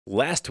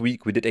Last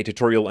week, we did a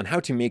tutorial on how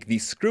to make the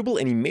scribble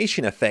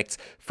animation effects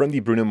from the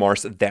Bruno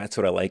Mars That's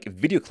What I Like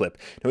video clip.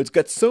 Now, it's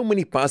got so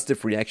many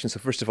positive reactions, so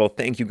first of all,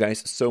 thank you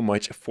guys so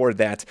much for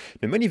that.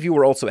 Now, many of you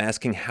were also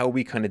asking how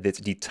we kind of did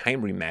the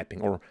time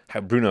remapping, or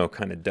how Bruno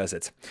kind of does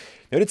it.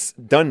 Now, it's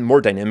done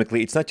more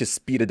dynamically, it's not just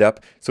speeded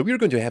up, so we're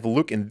going to have a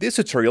look in this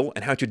tutorial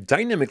on how to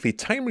dynamically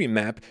time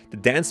remap the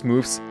dance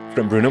moves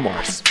from Bruno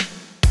Mars.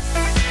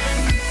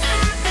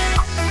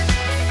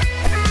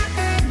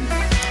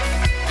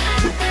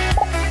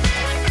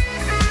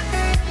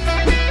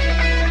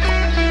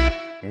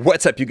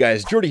 What's up, you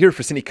guys? Jordy here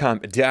for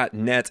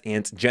Cinecom.net,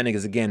 and Janik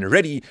is again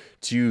ready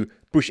to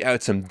push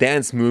out some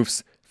dance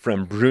moves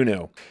from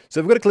Bruno. So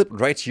I've got a clip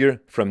right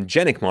here from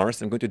Janik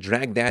Mars. I'm going to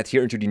drag that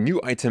here into the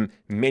new item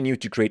menu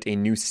to create a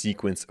new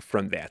sequence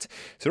from that.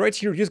 So right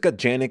here, you just got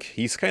Janik.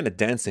 He's kind of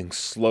dancing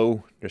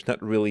slow. There's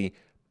not really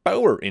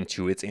power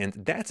into it, and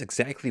that's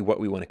exactly what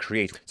we want to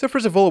create. So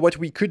first of all, what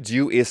we could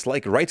do is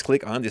like right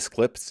click on this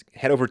clip,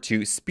 head over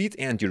to speed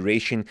and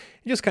duration,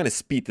 and just kind of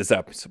speed this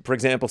up. So for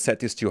example, set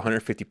this to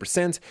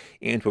 150%,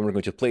 and when we're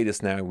going to play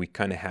this now, we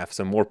kind of have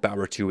some more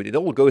power to it. It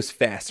all goes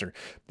faster.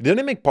 The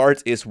dynamic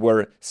part is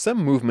where some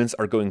movements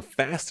are going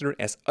faster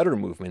as other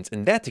movements,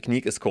 and that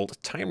technique is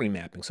called time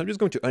remapping. So I'm just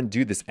going to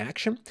undo this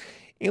action,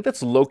 and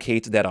let's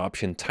locate that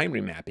option, time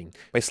remapping.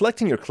 By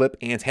selecting your clip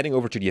and heading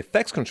over to the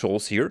effects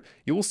controls here,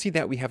 you will see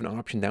that we have an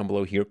option down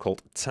below here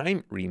called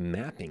time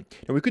remapping.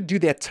 Now we could do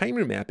that time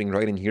remapping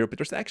right in here, but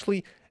there's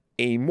actually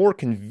a more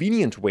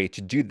convenient way to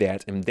do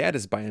that, and that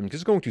is by I'm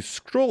just going to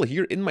scroll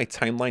here in my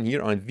timeline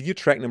here on video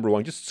track number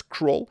 1, just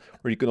scroll,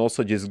 or you can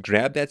also just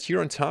grab that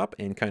here on top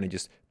and kind of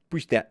just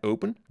push that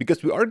open,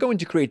 because we are going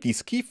to create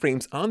these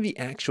keyframes on the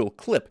actual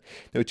clip.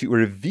 Now to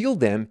reveal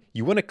them,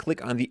 you want to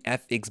click on the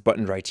FX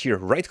button right here,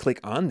 right click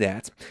on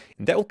that,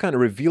 and that will kind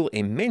of reveal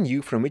a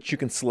menu from which you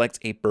can select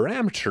a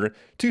parameter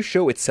to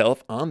show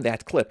itself on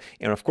that clip.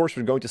 And of course,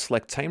 we're going to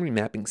select time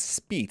remapping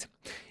speed.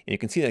 And you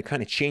can see that it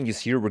kind of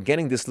changes here. We're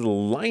getting this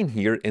little line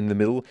here in the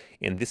middle,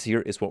 and this here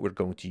is what we're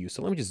going to use.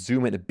 So let me just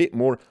zoom in a bit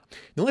more.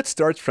 Now let's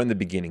start from the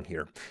beginning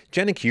here.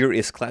 Janik here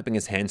is clapping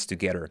his hands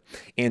together.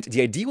 And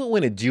the idea what we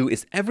want to do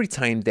is every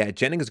time that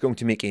Janik is going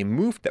to make a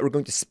move, that we're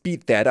going to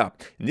speed that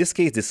up. In this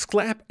case, this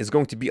clap is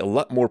going to be a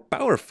lot more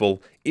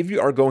powerful if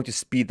you are going to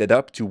speed that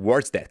up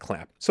towards that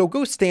clap. So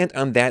go stand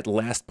on that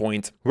last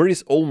point where it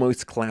is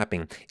almost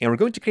clapping. And we're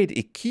going to create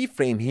a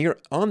keyframe here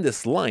on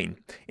this line.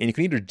 And you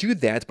can either do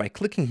that by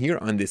clicking here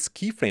on this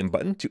keyframe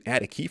button to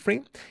add a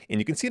keyframe, and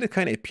you can see that it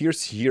kind of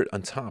appears here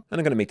on top. And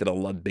I'm going to make that a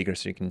lot bigger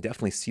so you can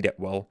definitely see that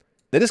well.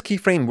 Now this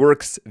keyframe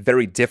works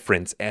very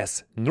different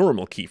as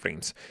normal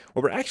keyframes.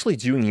 What we're actually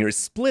doing here is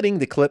splitting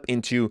the clip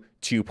into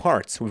two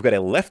parts. We've got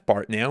a left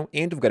part now,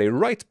 and we've got a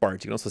right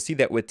part. You can also see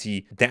that with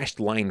the dashed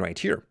line right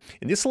here.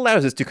 And this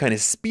allows us to kind of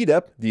speed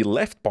up the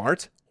left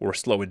part, or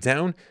slow it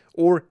down,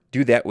 or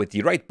do that with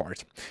the right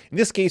part. In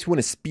this case, we want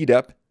to speed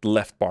up the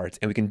left part,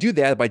 and we can do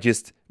that by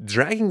just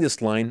dragging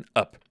this line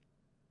up.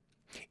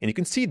 And you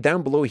can see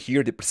down below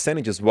here the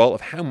percentage as well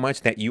of how much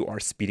that you are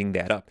speeding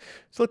that up.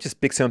 So let's just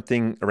pick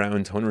something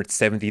around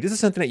 170. This is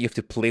something that you have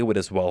to play with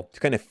as well to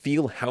kind of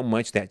feel how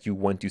much that you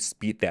want to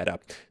speed that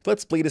up. So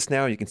let's play this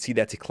now. You can see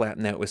that the clap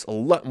now is a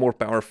lot more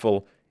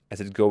powerful as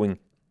it's going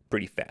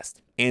pretty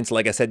fast. And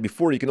like I said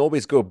before, you can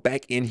always go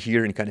back in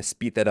here and kind of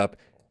speed that up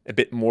a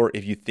bit more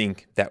if you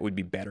think that would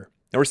be better.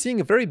 Now we're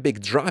seeing a very big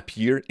drop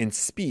here in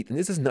speed, and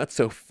this is not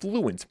so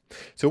fluent.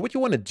 So what you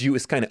want to do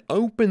is kind of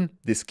open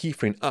this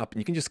keyframe up, and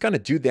you can just kind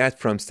of do that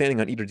from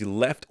standing on either the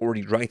left or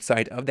the right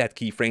side of that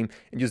keyframe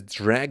and just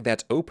drag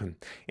that open.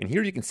 And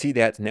here you can see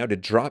that now the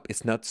drop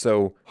is not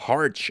so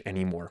harsh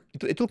anymore.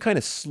 It will kind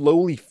of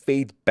slowly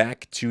fade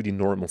back to the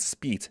normal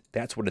speed.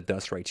 That's what it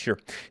does right here.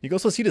 You can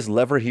also see this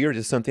lever here.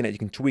 This is something that you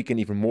can tweak in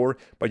even more.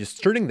 By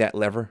just turning that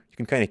lever, you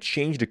can kind of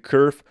change the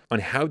curve on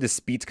how the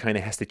speed kind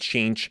of has to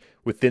change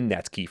within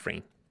that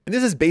keyframe. And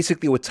this is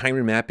basically what time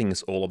remapping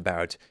is all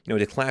about. You know,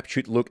 the clap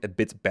should look a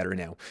bit better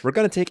now. We're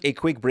gonna take a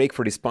quick break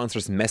for the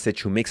sponsor's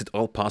message who makes it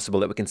all possible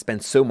that we can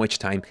spend so much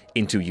time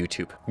into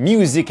YouTube.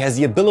 Music has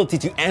the ability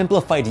to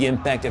amplify the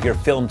impact of your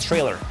film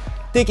trailer,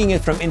 taking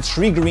it from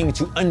intriguing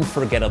to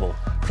unforgettable,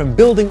 from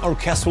building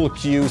orchestral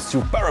cues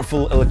to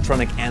powerful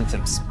electronic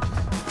anthems.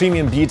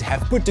 Premium Beat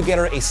have put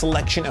together a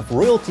selection of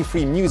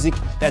royalty-free music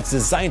that's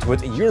designed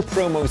with your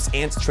promos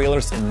and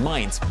trailers in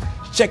mind.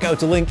 Check out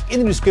the link in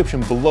the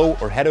description below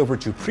or head over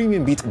to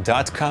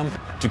premiumbeat.com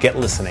to get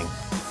listening.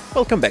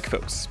 Welcome back,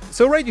 folks.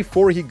 So right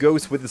before he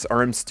goes with his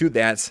arms to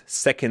that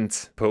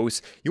second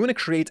pose, you want to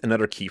create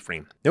another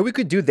keyframe. Now we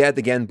could do that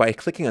again by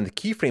clicking on the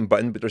keyframe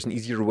button, but there's an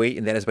easier way,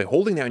 and that is by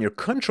holding down your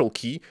control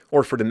key,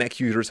 or for the Mac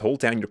users,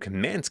 hold down your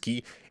command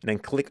key and then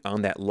click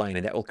on that line,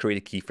 and that will create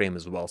a keyframe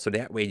as well. So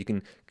that way you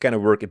can kind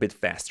of work a bit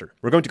faster.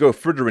 We're going to go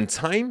further in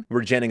time,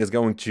 where Janik is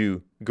going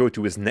to go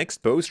to his next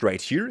pose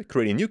right here,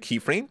 create a new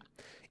keyframe.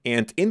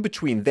 And in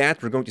between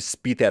that, we're going to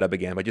speed that up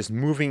again by just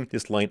moving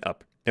this line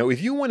up. Now, if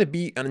you want to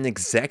be on an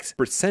exact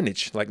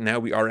percentage, like now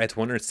we are at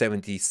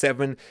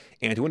 177,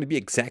 and you want to be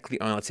exactly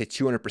on, let's say,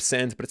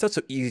 200%, but it's not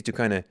so easy to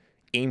kind of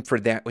aim for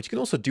that, what you can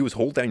also do is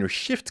hold down your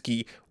Shift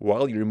key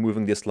while you're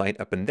moving this line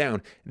up and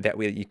down. That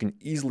way you can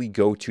easily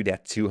go to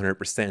that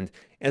 200%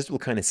 as it will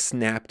kind of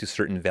snap to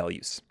certain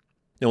values.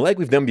 Now, like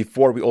we've done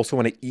before, we also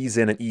want to ease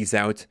in and ease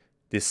out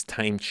this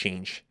time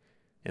change.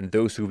 And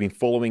those who've been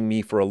following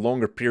me for a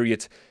longer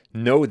period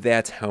know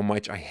that how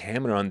much I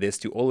hammer on this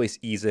to always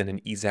ease in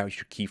and ease out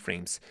your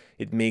keyframes.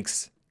 It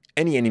makes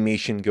any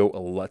animation go a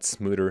lot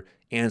smoother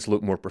and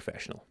look more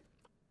professional.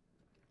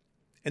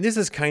 And this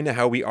is kind of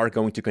how we are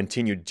going to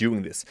continue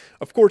doing this.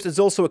 Of course, it's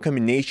also a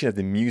combination of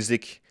the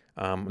music.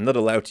 I'm not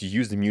allowed to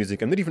use the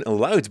music. I'm not even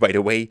allowed, by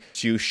the way,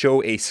 to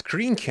show a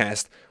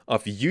screencast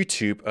of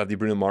YouTube of the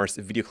Bruno Mars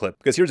video clip.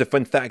 Because here's a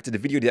fun fact, the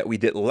video that we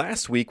did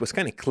last week was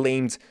kind of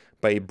claimed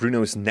by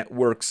Bruno's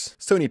networks,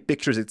 Sony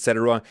Pictures,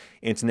 etc.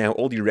 And now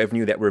all the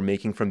revenue that we're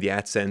making from the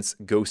AdSense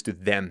goes to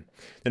them.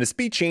 Now the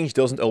speed change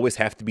doesn't always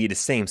have to be the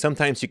same.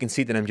 Sometimes you can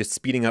see that I'm just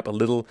speeding up a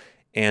little,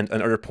 and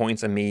on other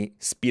points I may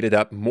speed it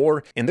up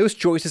more. And those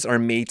choices are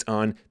made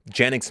on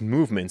Janik's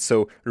movement.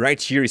 So right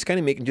here, he's kind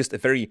of making just a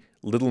very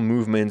little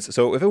movement.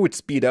 So if I would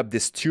speed up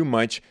this too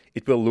much,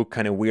 it will look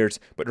kind of weird.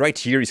 But right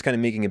here, he's kind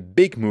of making a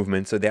big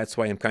movement. So that's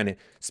why I'm kind of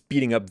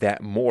speeding up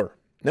that more.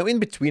 Now in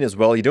between as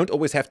well, you don't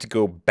always have to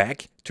go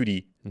back to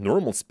the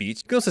normal speed.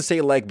 You can also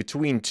say like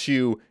between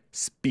two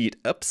speed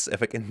ups,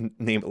 if I can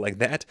name it like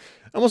that.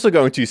 I'm also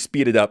going to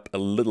speed it up a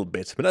little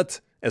bit, but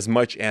not as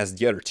much as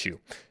the other two.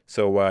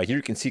 So here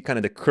you can see kind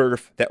of the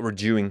curve that we're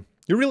doing.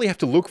 You really have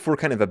to look for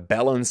kind of a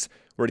balance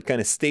where it kind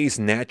of stays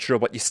natural,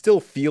 but you still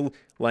feel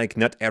like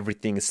not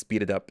everything is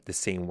speeded up the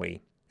same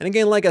way. And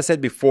again, like I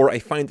said before, I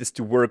find this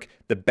to work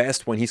the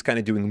best when he's kind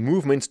of doing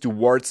movements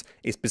towards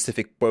a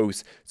specific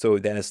pose. So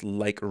that is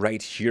like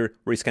right here,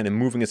 where he's kind of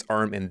moving his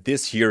arm, and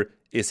this here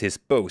is his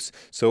pose.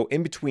 So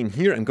in between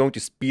here, I'm going to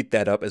speed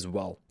that up as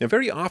well. Now,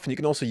 very often you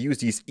can also use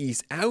these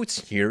ease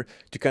outs here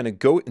to kind of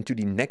go into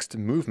the next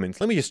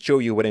movement. Let me just show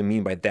you what I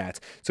mean by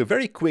that. So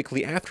very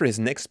quickly after his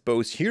next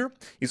pose here,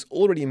 he's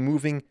already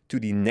moving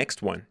to the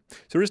next one.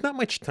 So there's not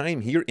much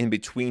time here in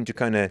between to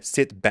kind of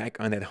sit back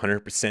on that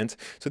 100%.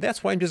 So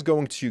that's why I'm just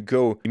going to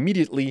go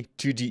immediately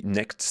to the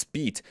next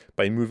speed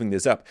by moving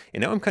this up.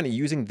 And now I'm kind of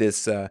using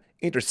this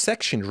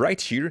intersection right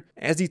here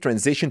as the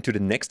transition to the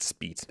next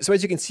speed. So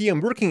as you can see,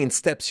 I'm working in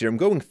steps here. I'm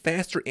going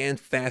faster and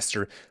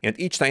faster, and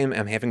each time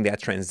I'm having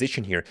that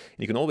transition here. And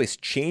you can always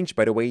change,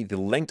 by the way, the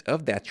length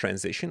of that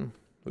transition.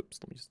 Oops,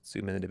 let me just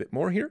zoom in a bit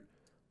more here,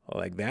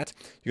 like that.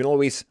 You can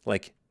always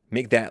like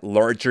make that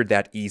larger,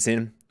 that ease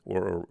in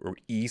or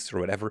ease or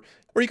whatever.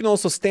 Or you can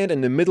also stand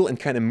in the middle and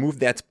kind of move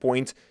that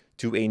point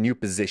to a new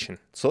position.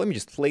 So let me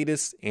just play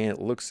this, and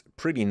it looks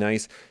pretty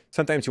nice.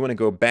 Sometimes you want to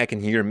go back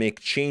in here, make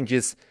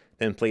changes,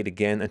 then play it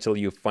again until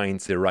you find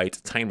the right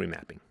time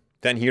remapping.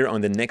 Then here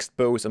on the next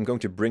pose, I'm going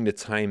to bring the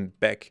time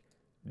back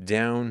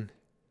down.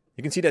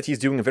 You can see that he's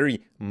doing a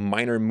very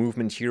minor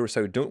movement here,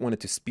 so I don't want it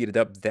to speed it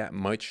up that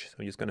much. So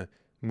I'm just gonna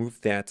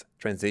move that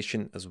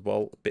transition as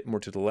well a bit more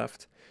to the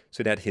left,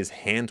 so that his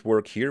hand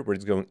work here, where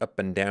it's going up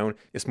and down,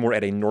 is more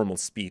at a normal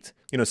speed.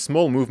 You know,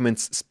 small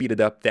movements speeded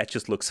up, that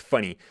just looks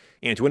funny.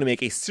 And you want to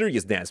make a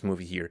serious dance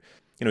movie here.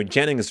 You know,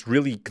 Janik is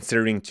really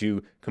considering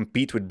to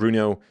compete with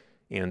Bruno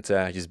and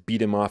just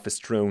beat him off his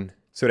throne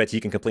so that he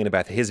can complain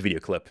about his video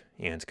clip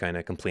and kind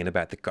of complain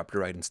about the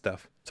copyright and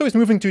stuff. So he's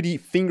moving to the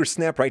finger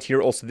snap right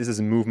here. Also, this is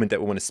a movement that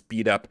we want to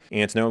speed up.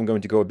 And now I'm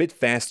going to go a bit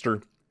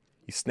faster.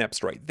 He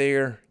snaps right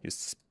there.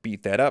 Just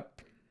speed that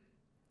up.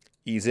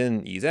 Ease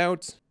in, ease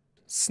out.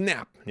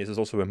 Snap. This is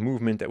also a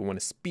movement that we want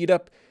to speed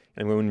up.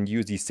 And I'm going to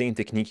use the same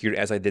technique here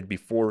as I did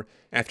before.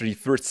 After the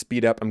first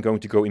speed up, I'm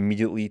going to go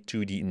immediately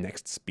to the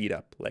next speed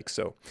up, like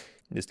so.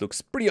 This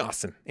looks pretty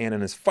awesome. And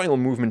on his final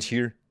movement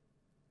here,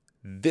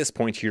 this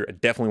point here, I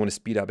definitely want to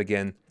speed up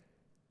again.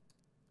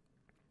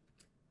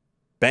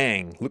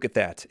 Bang! Look at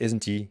that.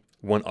 Isn't he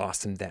one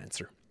awesome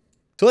dancer?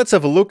 So let's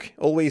have a look.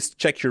 Always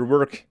check your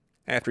work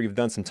after you've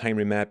done some time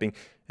remapping.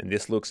 And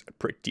this looks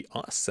pretty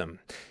awesome.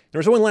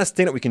 There's one last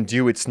thing that we can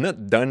do. It's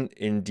not done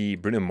in the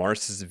Bruno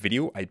Mars's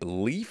video, I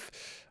believe.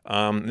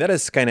 That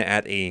is kind of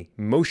add a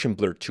motion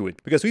blur to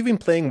it, because we've been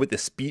playing with the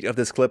speed of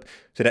this clip,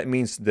 so that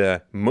means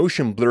the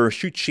motion blur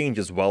should change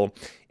as well.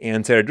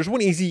 And there's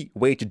one easy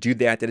way to do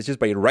that, that is just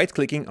by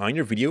right-clicking on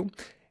your video,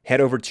 head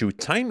over to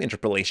Time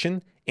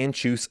Interpolation, and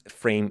choose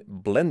Frame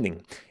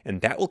Blending.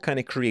 And that will kind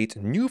of create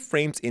new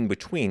frames in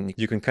between.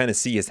 You can kind of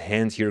see his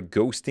hand here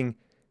ghosting.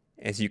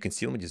 As you can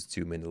see, let me just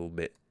zoom in a little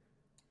bit.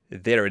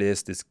 There it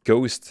is, this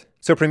ghost.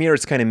 So Premiere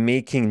is kind of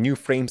making new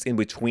frames in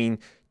between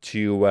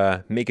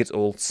to make it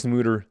all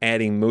smoother,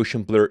 adding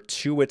motion blur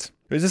to it.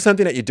 This is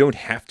something that you don't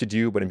have to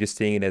do, but I'm just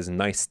saying it as a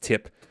nice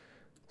tip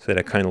so that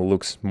it kind of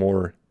looks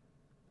more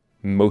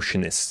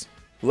motionless.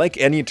 Like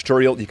any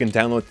tutorial, you can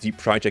download the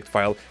project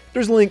file.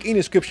 There's a link in the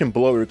description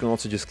below, or you can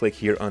also just click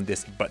here on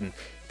this button.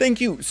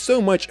 Thank you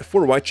so much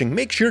for watching.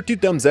 Make sure to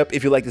thumbs up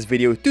if you like this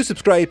video, to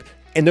subscribe,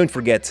 and don't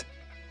forget,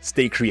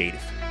 stay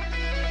creative.